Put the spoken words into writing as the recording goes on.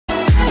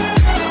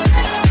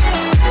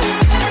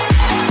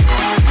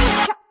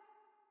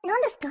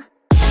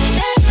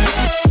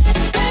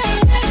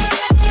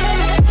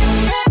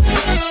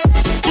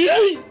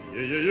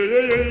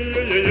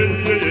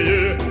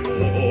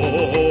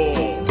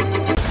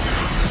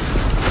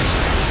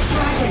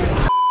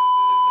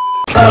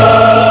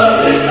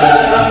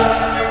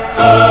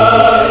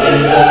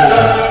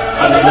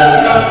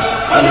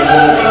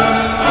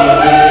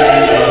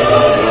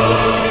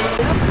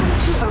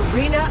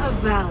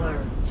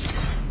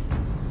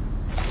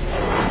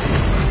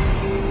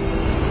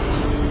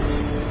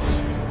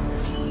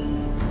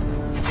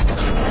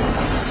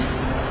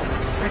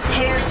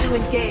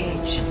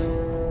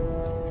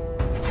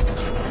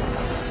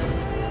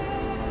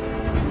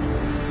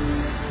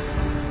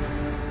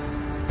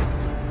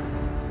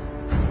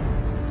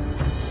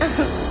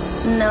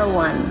No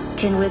one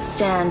can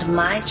withstand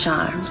my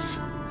charms.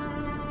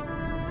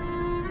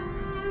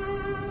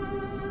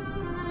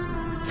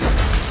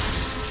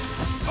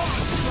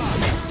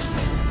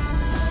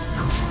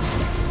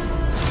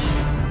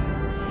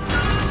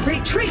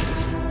 Retreat!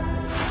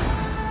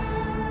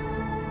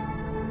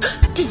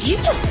 Did you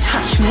just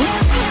touch me?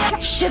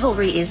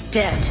 Chivalry is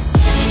dead.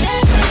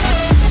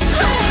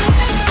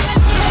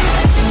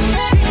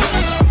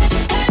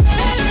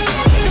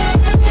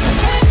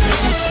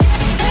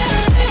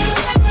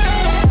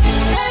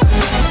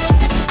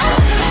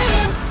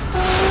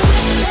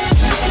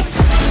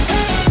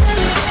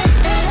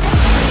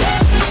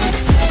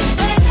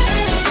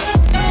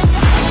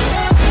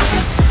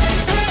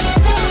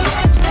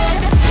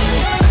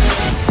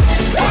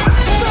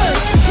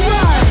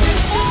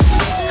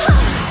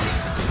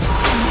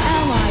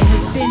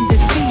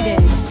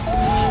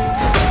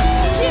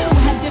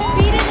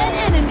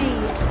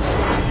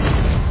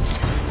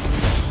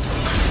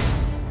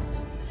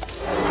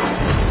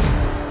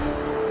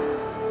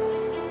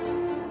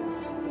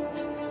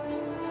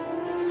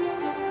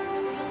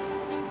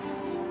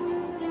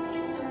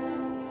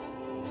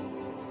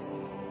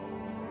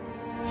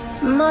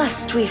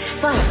 Must we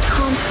fight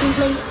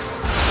constantly?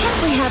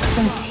 Can't we have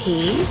some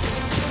tea?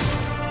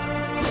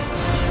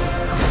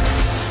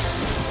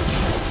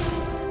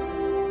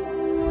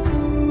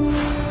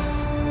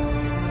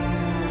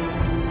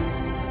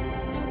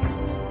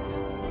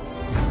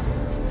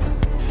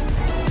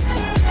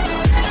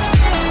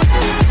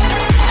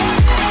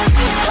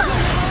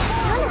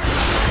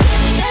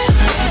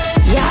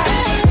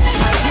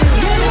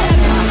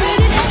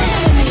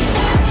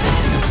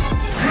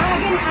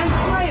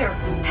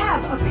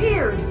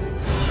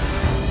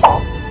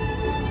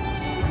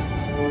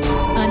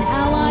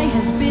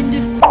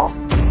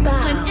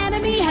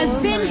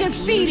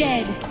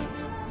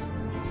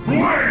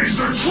 Blaze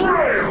a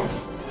trail!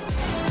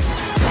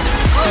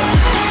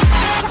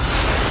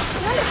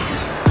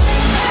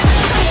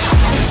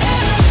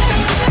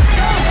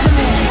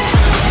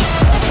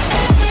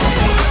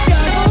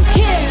 Double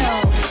kill!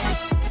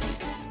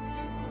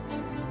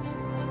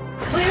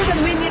 Clear the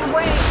minion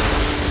way!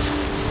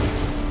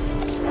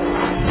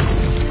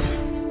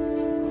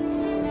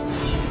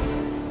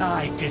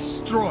 I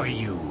destroy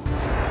you,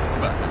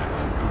 but I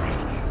will break.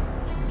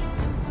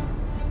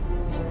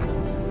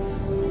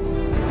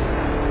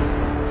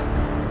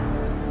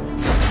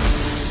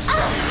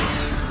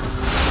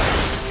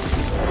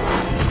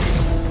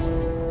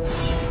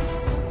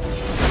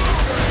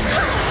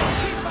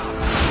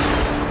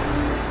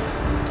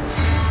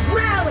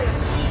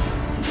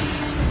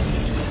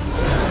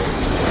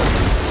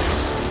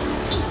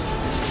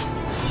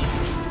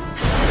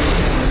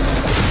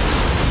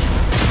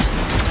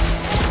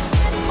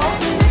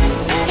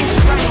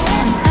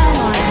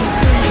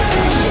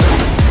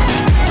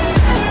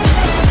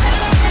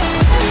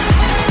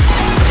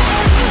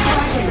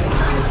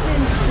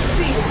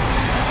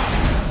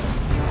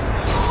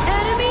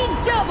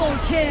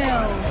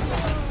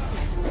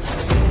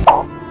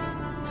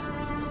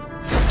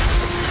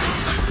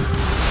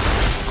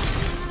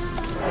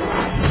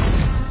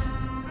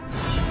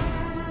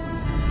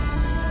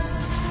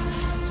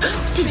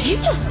 Did you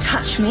just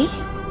touch me?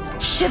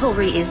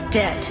 Chivalry is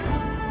dead.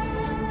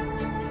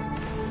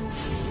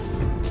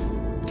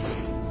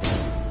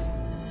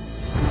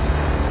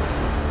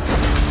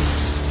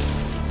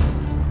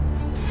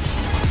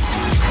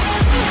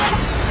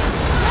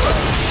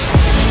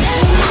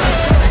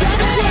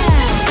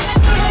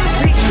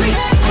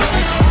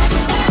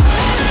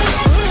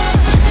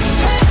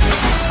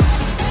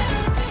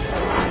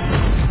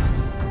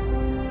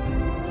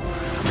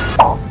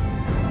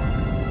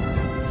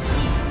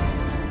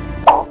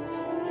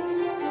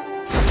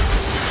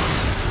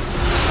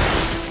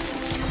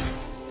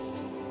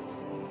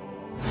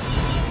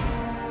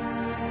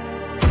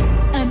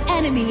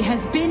 Enemy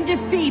has been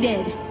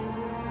defeated.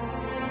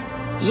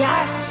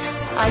 Yes,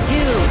 I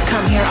do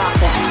come here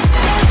often.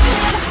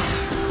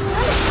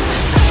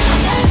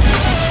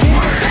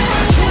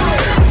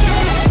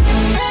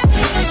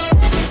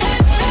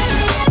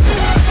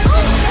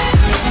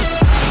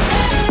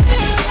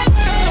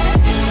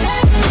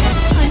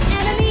 An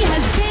enemy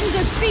has been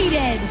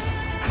defeated.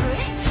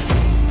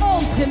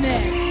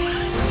 Ultimate.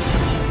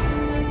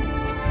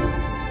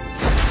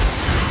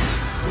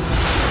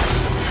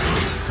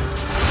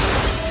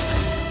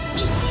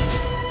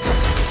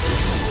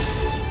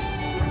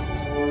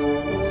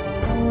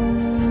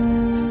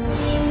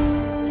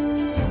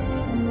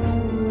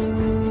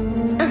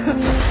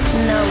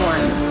 No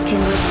one can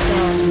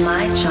withstand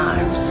my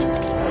charms.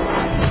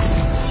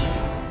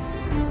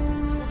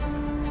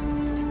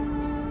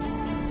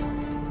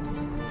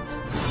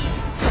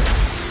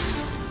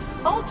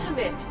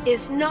 Ultimate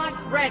is not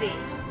ready.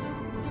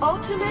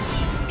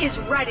 Ultimate is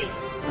ready.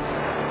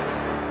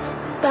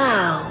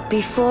 Bow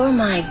before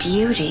my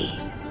beauty.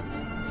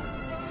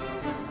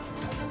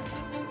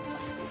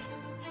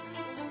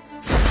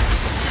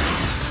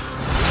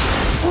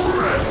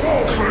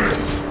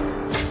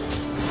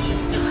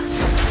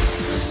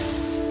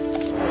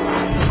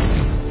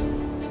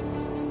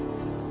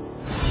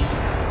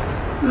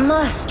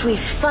 Must we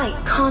fight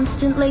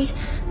constantly?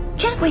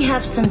 Can't we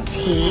have some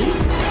tea?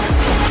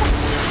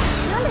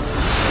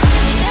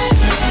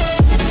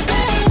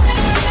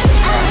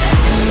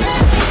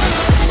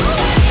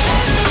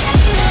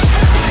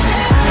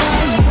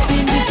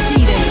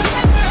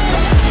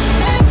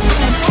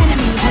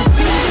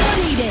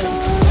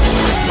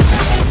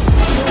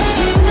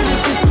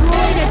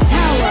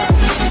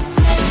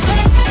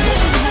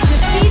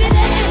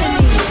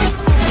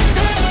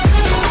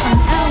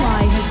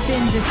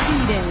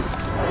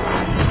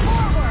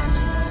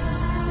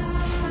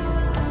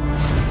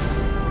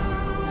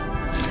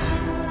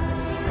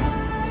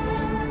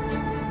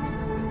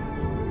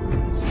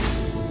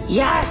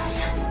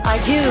 Yes, I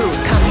do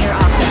come here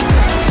often.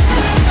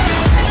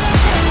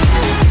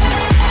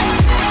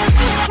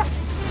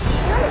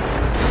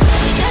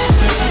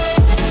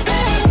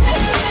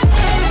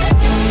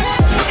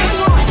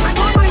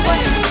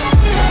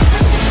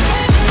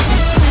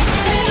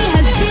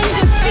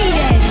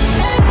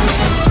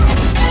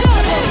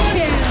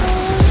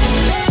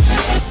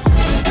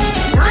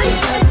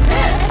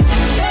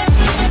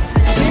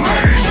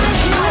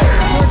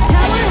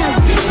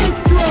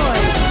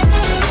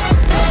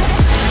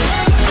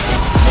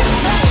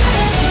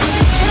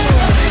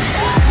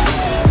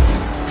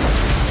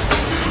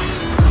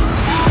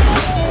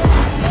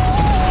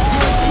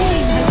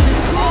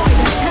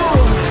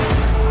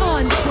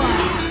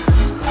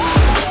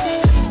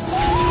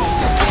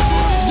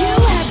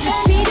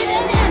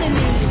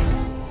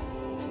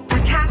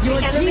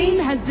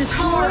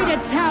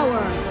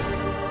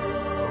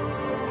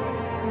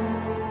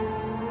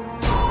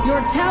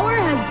 Your tower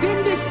has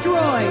been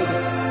destroyed.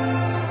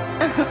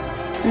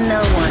 No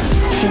one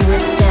can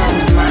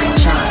withstand my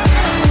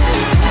charms.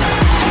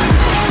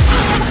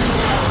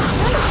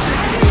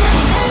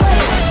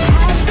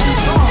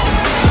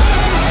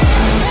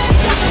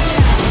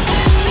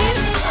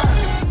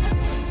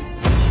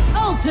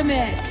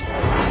 Ultimate.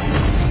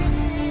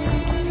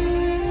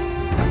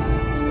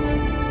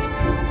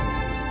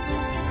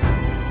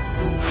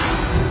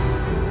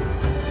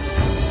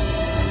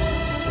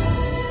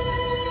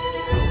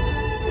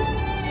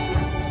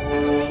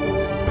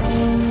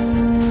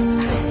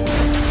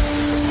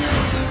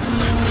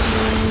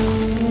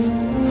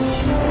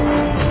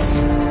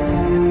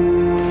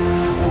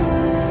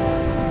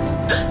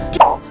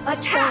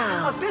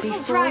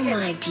 Before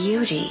my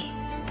beauty.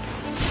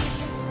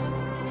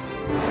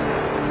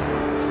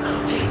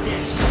 I'll take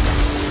this.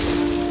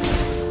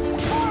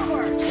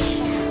 Forward!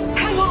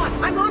 Hang on!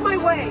 I'm on my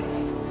way!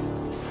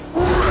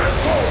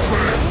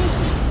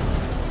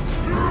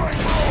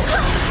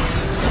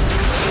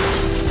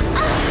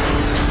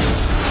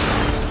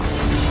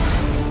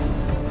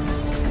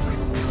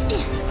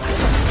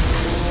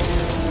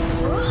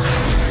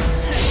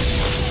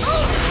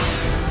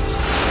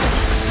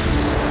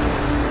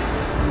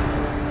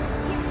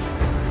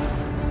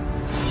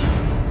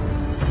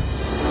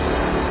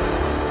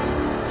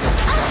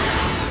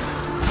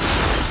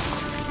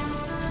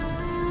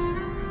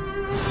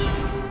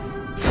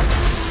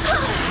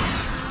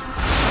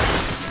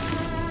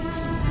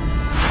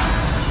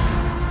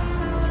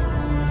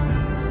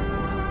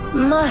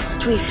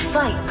 Must we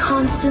fight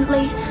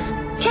constantly?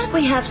 Can't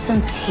we have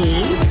some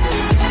tea?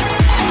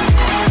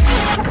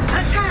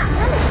 Attack!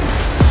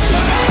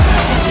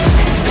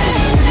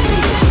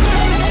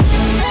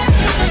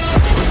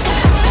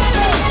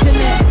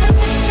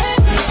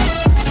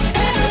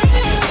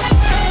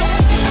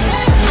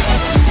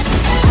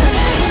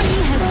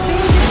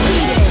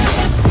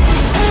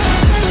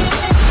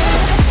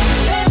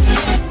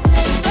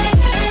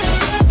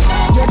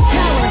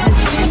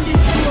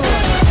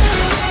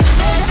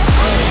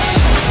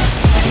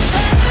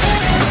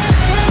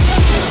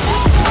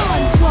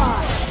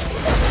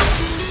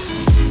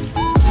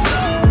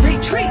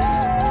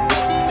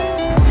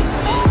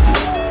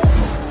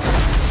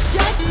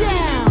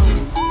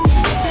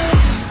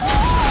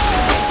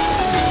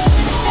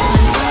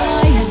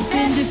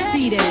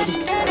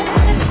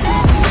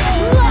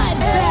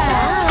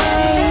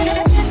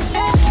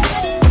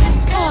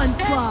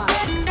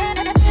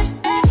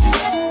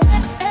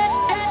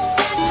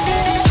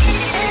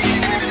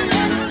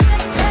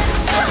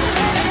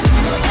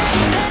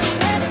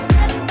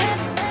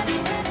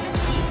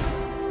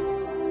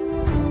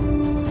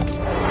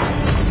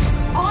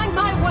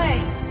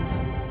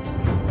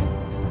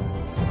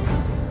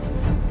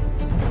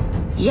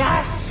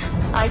 Yes,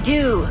 I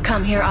do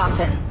come here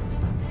often.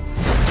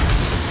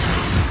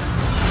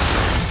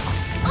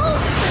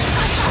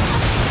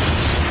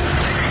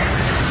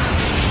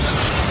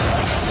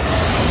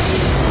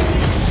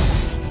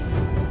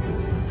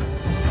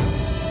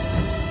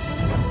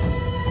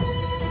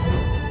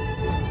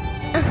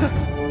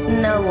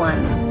 No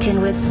one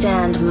can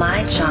withstand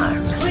my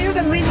charms. Clear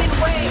the minion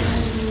way!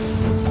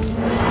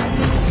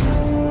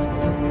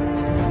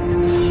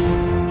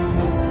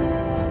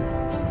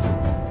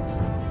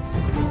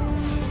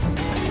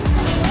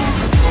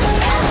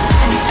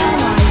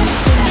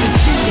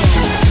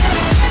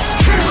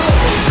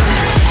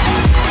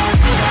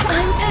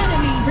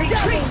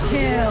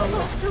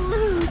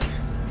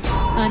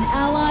 An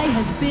ally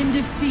has been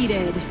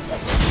defeated.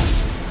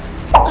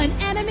 An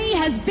enemy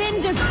has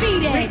been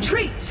defeated.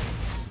 Retreat!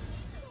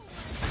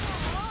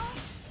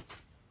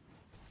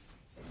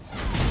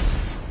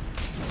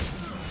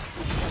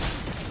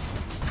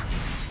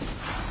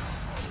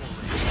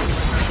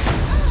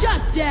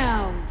 Shut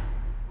down.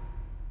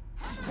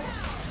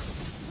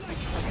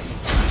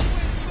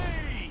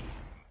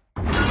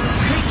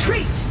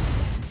 Retreat!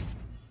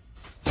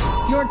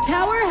 Your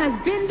tower has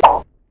been.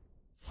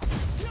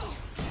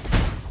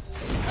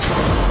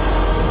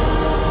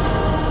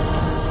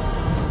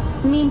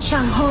 Min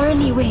Chang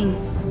Horny Wing.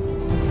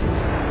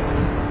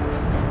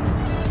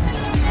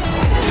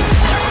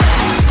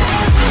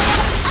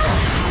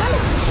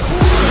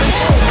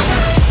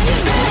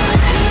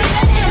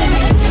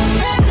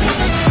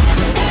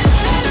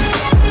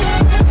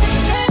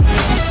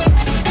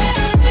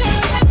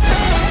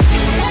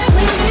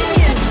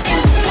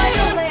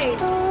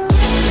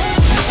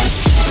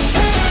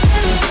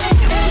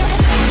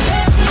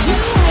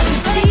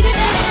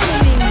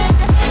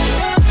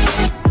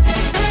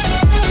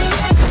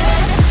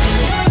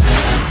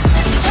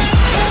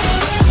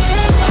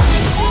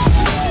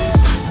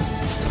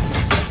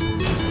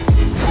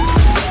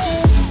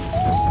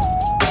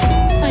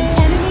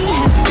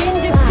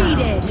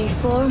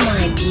 For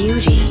my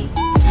beauty.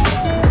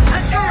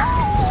 Attack!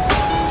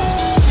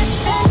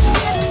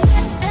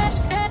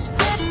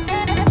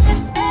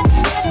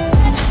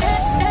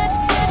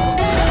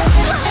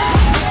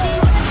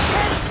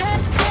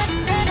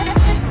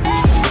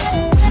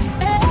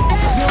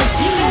 Your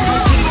team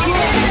has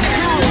destroyed the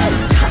towers.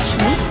 Touch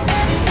me.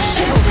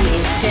 Chivalry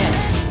is dead.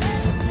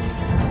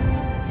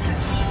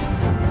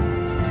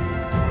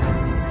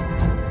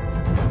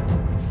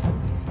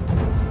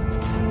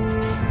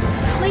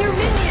 Clear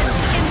minions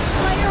in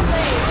Slayer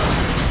Lane!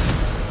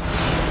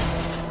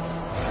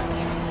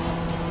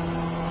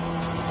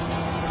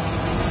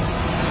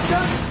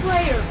 Dark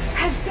Slayer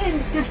has been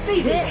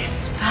defeated!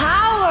 This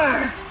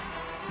power!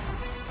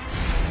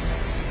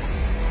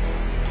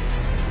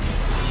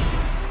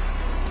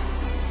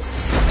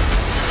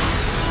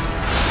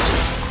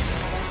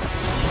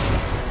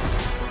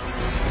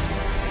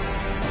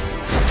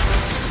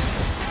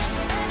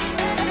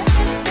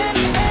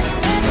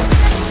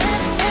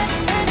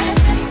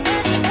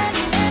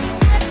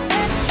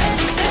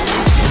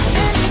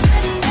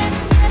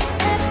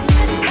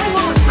 Hang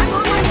on, I'm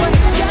on my way!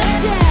 Shut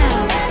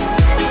down.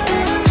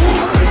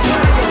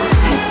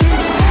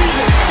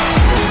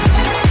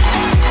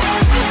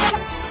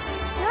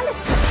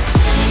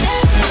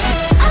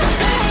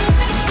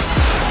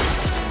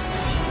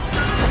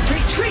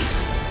 Retreat!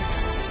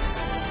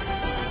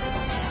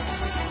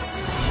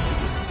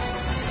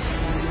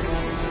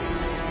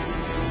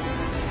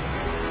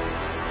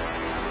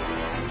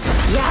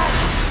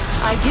 Yes,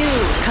 I do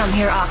come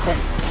here often.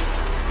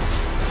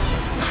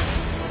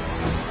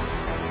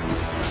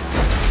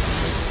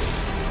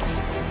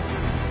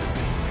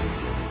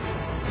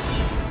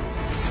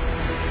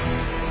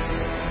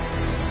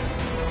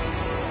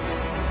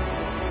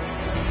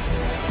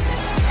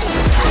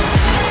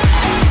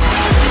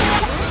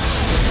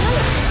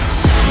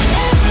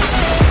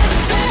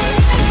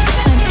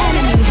 An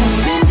enemy has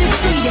been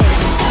defeated.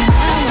 An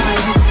ally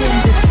has been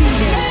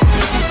defeated.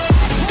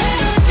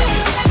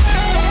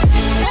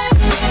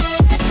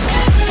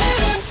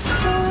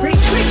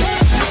 Retreat!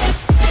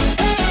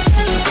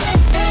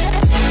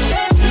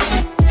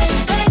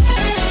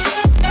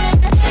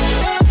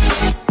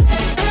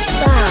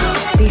 Bow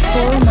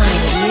before my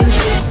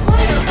beauty.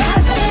 Slayer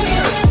has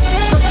appeared!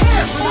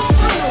 Prepare for the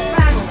final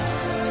battle!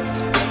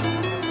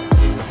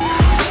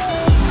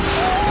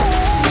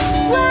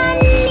 วัน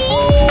นี้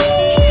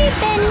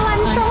เป็นวัน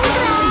An สงก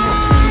ราน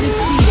ally ต์ has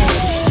been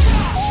defeated.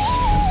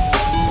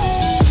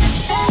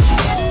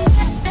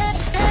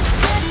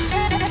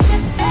 An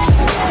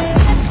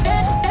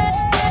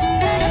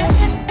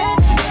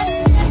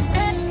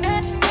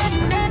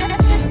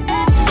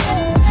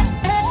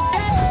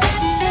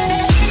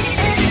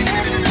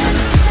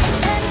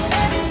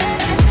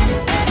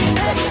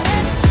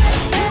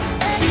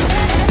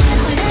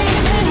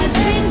enemy has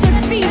been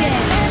defeated.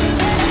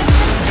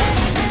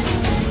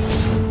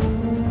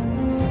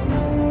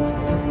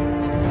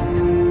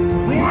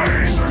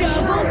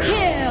 Double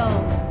kill.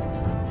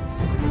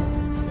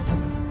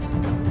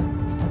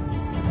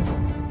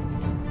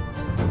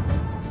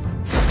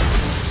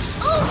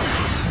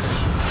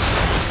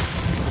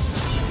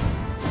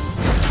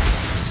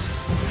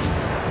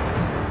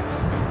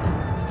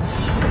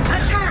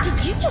 Attack!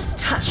 Did you just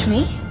touch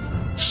me?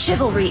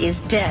 Chivalry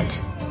is dead.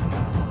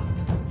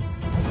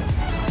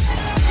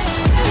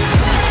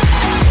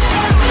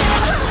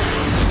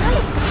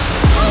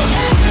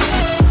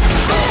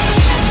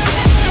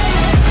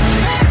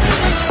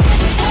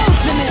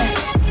 Ultimate.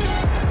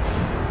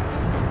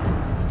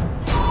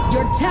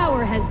 Your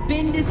tower has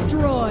been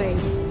destroyed.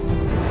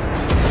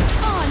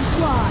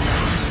 Onslaught.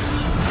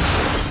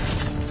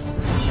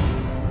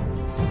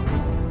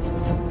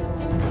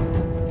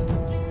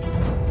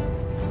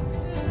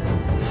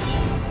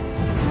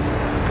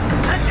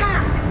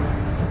 Attack!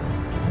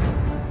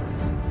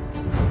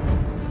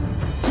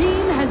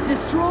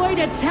 destroyed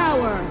a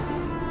tower.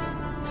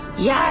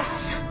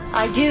 Yes,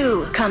 I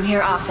do come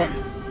here often.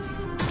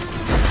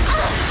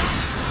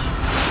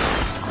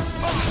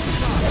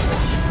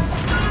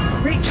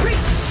 Retreat!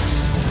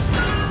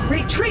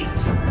 Retreat!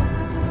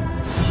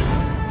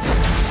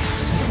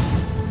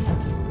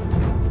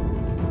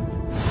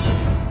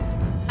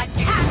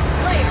 Attack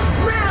Slayer!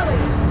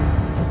 Rally!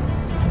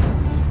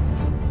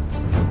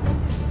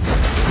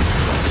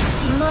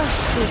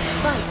 Must we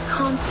fight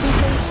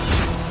constantly?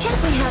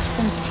 Can't we have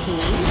some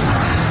tea?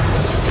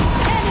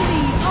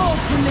 Enemy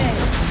ultimate.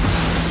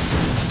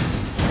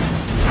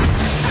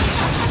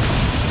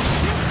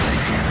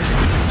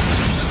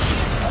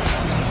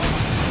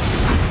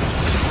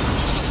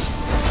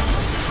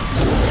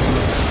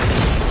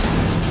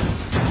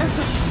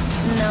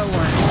 No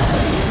one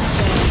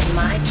understands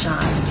my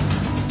charms.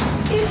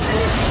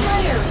 Infinite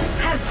Slayer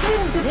has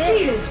been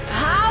defeated! This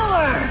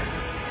power!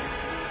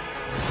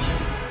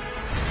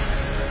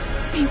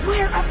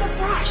 Beware of the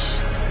brush!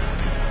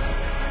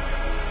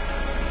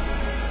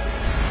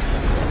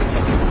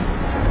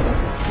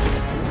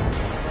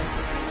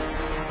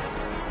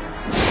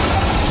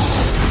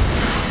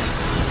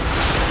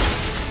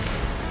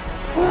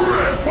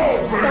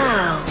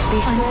 Bow An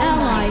before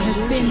ally my has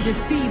been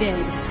defeated.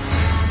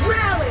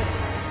 Rally!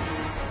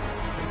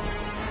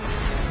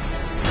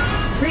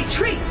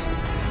 Retreat!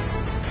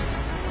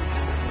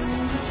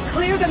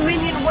 Clear the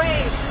minion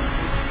wave!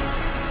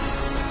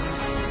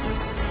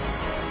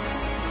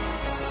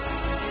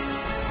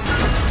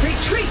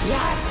 Retreat!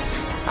 Yes,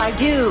 I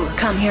do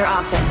come here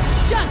often.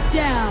 Shut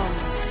down.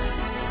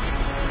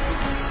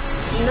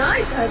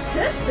 Nice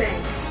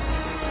assisting!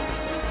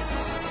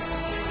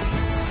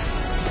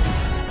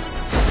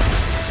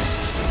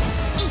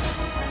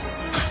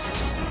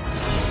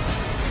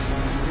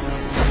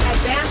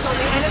 Advance on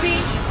the enemy!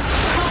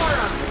 Cover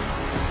 'em!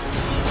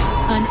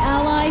 An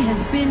ally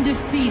has been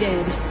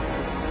defeated.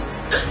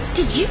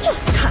 Did you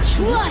just touch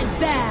me?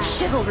 Bloodbath.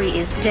 Chivalry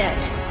is dead.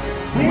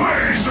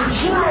 Blaze the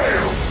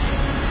trail!